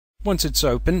once it's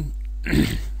open,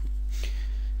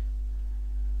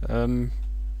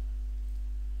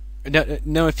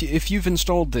 now if you've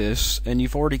installed this and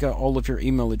you've already got all of your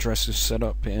email addresses set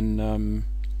up in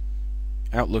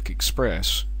Outlook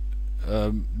Express,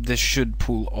 this should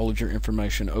pull all of your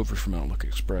information over from Outlook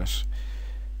Express.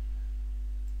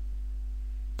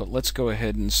 But let's go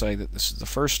ahead and say that this is the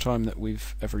first time that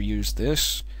we've ever used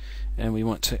this, and we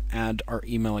want to add our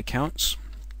email accounts.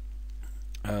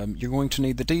 You're going to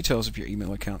need the details of your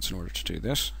email accounts in order to do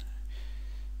this.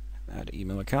 Add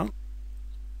email account.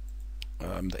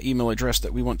 The email address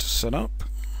that we want to set up.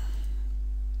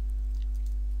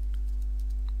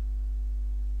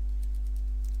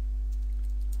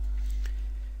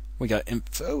 We got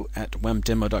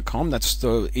info@wahmdemo.com. That's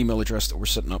the email address that we're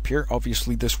setting up here.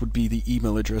 Obviously, this would be the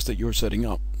email address that you're setting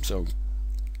up, so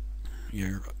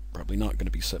you're probably not going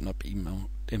to be setting up email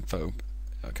info.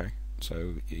 Okay,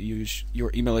 so you use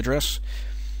your email address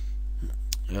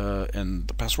and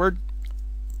the password.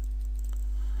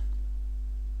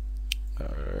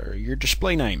 Your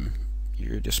display name.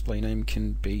 Your display name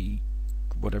can be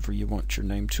whatever you want your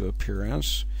name to appear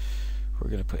as.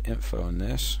 We're going to put info on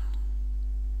this.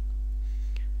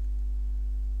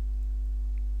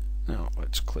 Now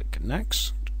let's click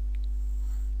next.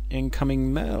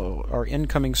 Incoming mail. Our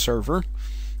incoming server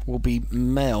will be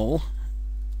mail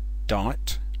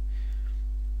dot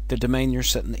the domain you're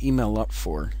setting the email up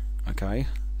for. Okay,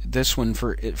 this one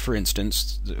for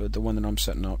instance, the one that I'm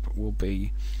setting up will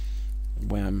be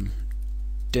wahmdemo.com.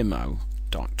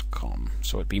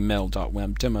 So it'd be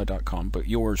mail.wahmdemo.com, but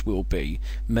yours will be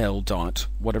mail dot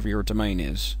whatever your domain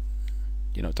is,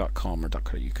 you know, .com or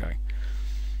 .co.uk.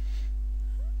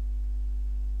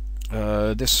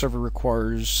 This server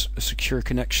requires a secure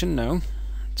connection. No,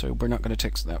 so we're not going to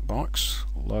tick that box.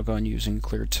 Log on using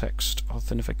clear text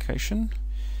authentication.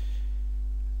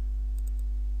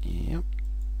 Yep.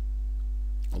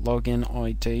 Login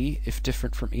ID, if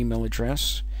different from email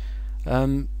address.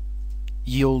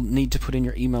 You'll need to put in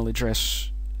your email address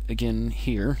again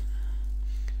here.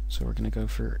 So we're going to go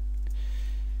for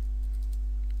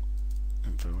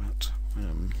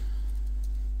info@wahm.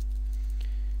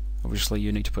 Obviously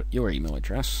you need to put your email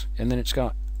address, and then it's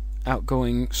got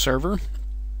outgoing server.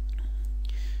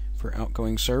 For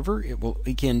outgoing server, it will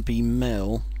again be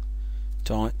mail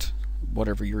dot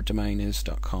whatever your domain is,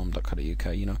 .com,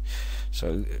 .co.uk, you know.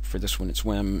 So for this one it's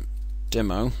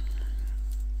wahmdemo.com.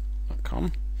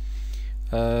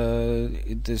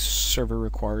 This server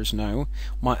requires no.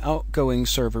 My outgoing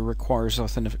server requires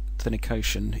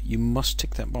authentication. You must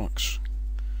tick that box.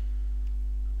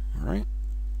 Alright.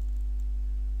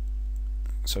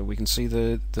 So we can see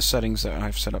the settings that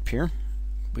I've set up here.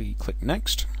 We click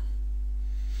next.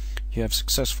 You have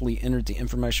successfully entered the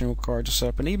information required to set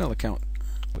up an email account.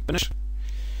 Click finish.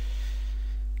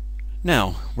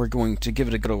 Now we're going to give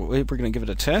it a go. We're going to give it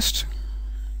a test.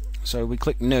 So we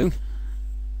click new.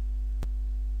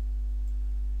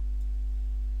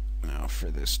 Now for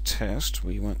this test,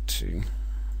 we want to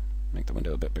make the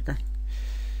window a bit bigger.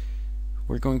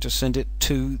 We're going to send it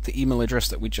to the email address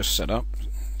that we just set up.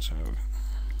 So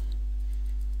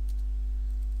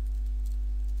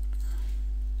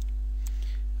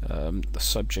the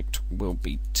subject will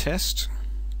be test.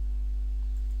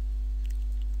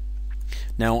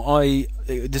 Now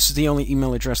this is the only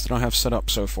email address that I have set up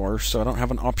so far, so I don't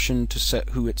have an option to set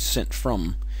who it's sent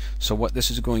from. So what this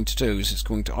is going to do is it's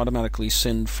going to automatically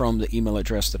send from the email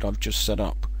address that I've just set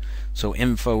up. So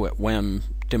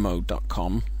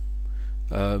info@wahmdemo.com.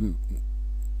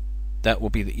 That will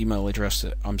be the email address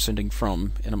that I'm sending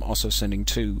from, and I'm also sending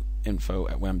to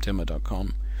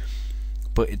info@wahmdemo.com.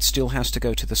 But it still has to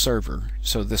go to the server,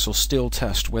 so this will still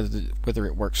test whether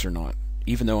it works or not.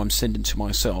 Even though I'm sending to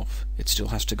myself, it still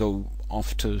has to go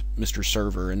off to Mr.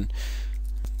 Server and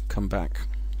come back.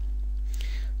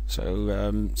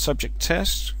 So subject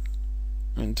test,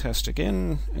 and test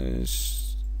again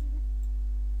is,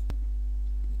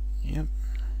 yep.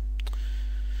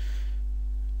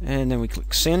 And then we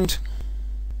click send.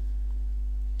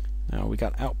 Now we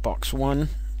got outbox 1.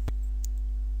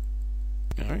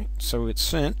 Alright, so it's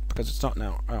sent because it's not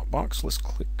now outbox. Let's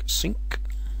click sync.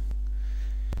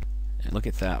 And look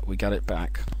at that, we got it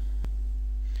back.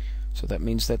 So that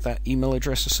means that that email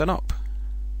address is set up.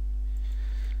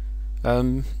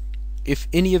 If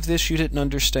any of this you didn't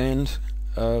understand,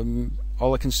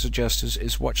 all I can suggest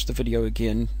is watch the video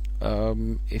again.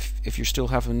 If you're still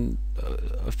having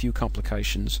a few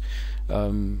complications,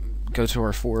 go to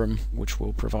our forum, which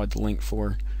we'll provide the link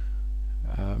for,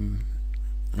 and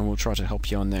we'll try to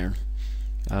help you on there.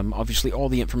 Obviously all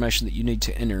the information that you need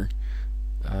to enter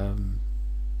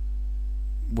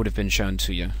would have been shown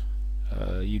to you.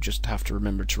 You just have to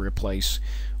remember to replace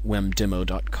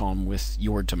wemdemo.com with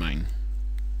your domain.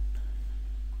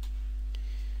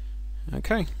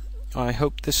 Okay, I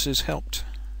hope this has helped.